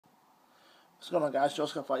What's going on, guys?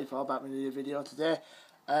 Josko44 back with a new video today.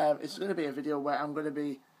 It's going to be a video where I'm going to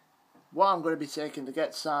be taking to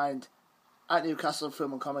get signed at Newcastle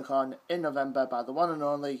Film and Comic Con in November by the one and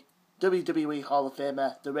only WWE Hall of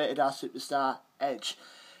Famer, the Rated R superstar Edge.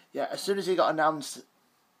 Yeah, as soon as he got announced,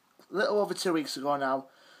 a little over 2 weeks ago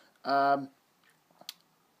now,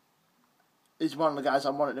 he's one of the guys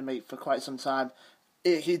I wanted to meet for quite some time.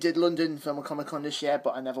 He did London Film and Comic Con this year,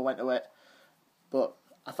 but I never went to it. But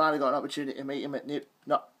I finally got an opportunity to meet him at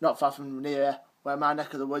not far from near where my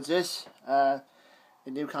neck of the woods is,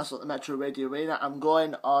 in Newcastle at the Metro Radio Arena. I'm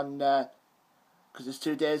going on, because there's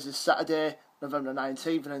 2 days, there's Saturday, November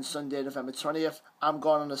 19th, and then Sunday, November 20th. I'm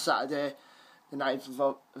going on the Saturday, the 9th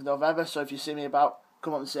of November, so if you see me about,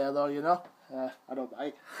 come up and say hello, you know. I don't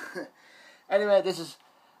bite. Anyway, this is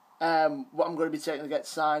what I'm going to be taking to get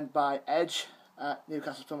signed by Edge at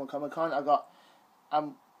Newcastle Film and Comic Con.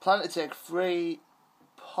 I'm planning to take 3,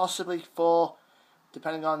 possibly 4,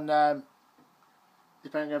 depending on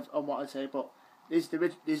what I take. But these are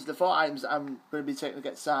the 4 items that I'm going to be taking to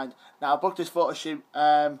get signed. Now I booked this photo shoot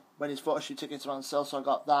when his photo shoot tickets were on sale, so I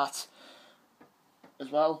got that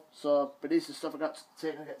as well. So, but these are the stuff I got to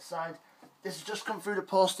take to get signed. This has just come through the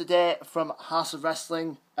post today from House of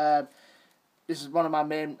Wrestling. This is one of my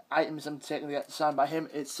main items I'm taking to get signed by him.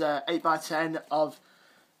 It's 8x10 of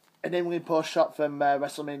an in-ring post shot from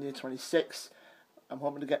WrestleMania 26. I'm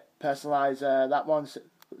hoping to get personalise that one,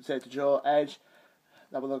 say to Joe Edge.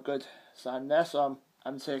 That will look good signed there, so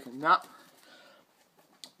I'm taking that.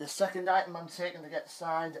 The second item I'm taking to get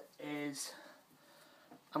signed is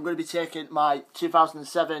I'm going to be taking my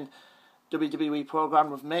 2007 WWE program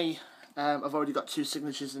with me. I've already got 2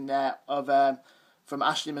 signatures in there of from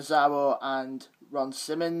Ashley Mazzaro and Ron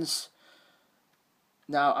Simmons.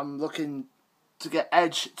 Now I'm looking to get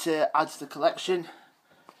Edge to add to the collection.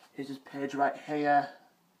 Here's his page right here.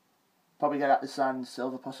 Probably get that to sign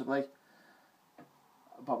silver, possibly.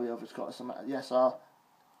 Probably over his coat or something. Yeah, so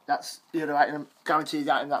that's the other item, guaranteed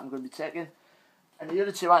item that I'm going to be taking. And the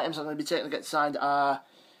other 2 items I'm going to be taking to get signed are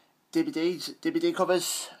DVD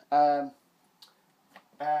covers.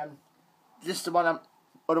 This is the other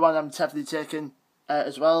one I'm definitely taking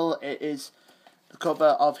as well. It is the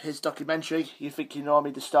cover of his documentary, You Think You Know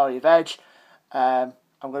Me, The Story of Edge. I'm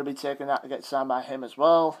going to be taking that to get signed by him as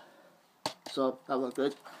well. So that'll look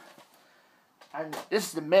good. And this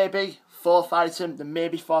is the maybe 4th item. The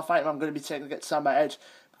maybe 4th item I'm going to be taking to get signed by Edge,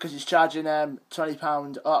 because he's charging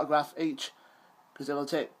 £20 autograph each. Because they will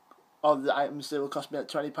take all the items, they will cost me like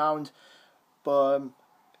 £20. But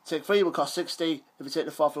take 3 will cost 60. If you take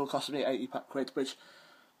the 4th, it will cost me 80 quid, which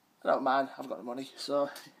I don't mind. I've got the money. So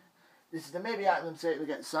this is the maybe item I'm taking to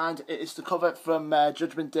get signed. It is the cover from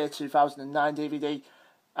Judgment Day 2009 DVD.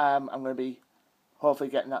 I'm going to be hopefully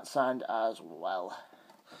getting that signed as well.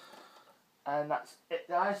 And that's it,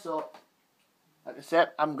 guys. So, like I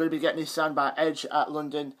said, I'm going to be getting this signed by Edge at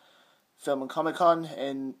London Film and Comic Con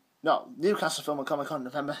in Newcastle Film and Comic Con in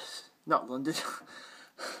November, not London.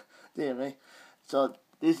 Dear me. So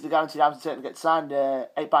these are the guaranteed items to get signed.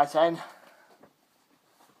 8x10.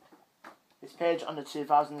 This page on the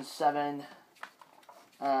 2007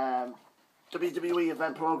 WWE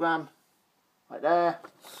event program, right there,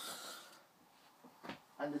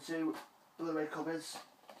 and the 2 Blu-ray covers.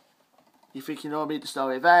 You Think You Know Me, The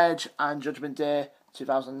Story of Edge, and Judgment Day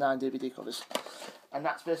 2009 DVD covers. And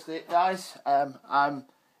that's basically it, guys. I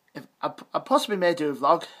possibly may do a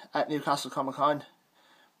vlog at Newcastle Comic Con,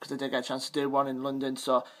 because I did get a chance to do one in London.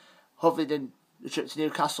 So hopefully the trip to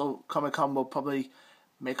Newcastle Comic Con will probably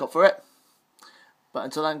make up for it. But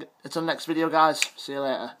until the next video, guys, see you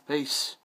later. Peace.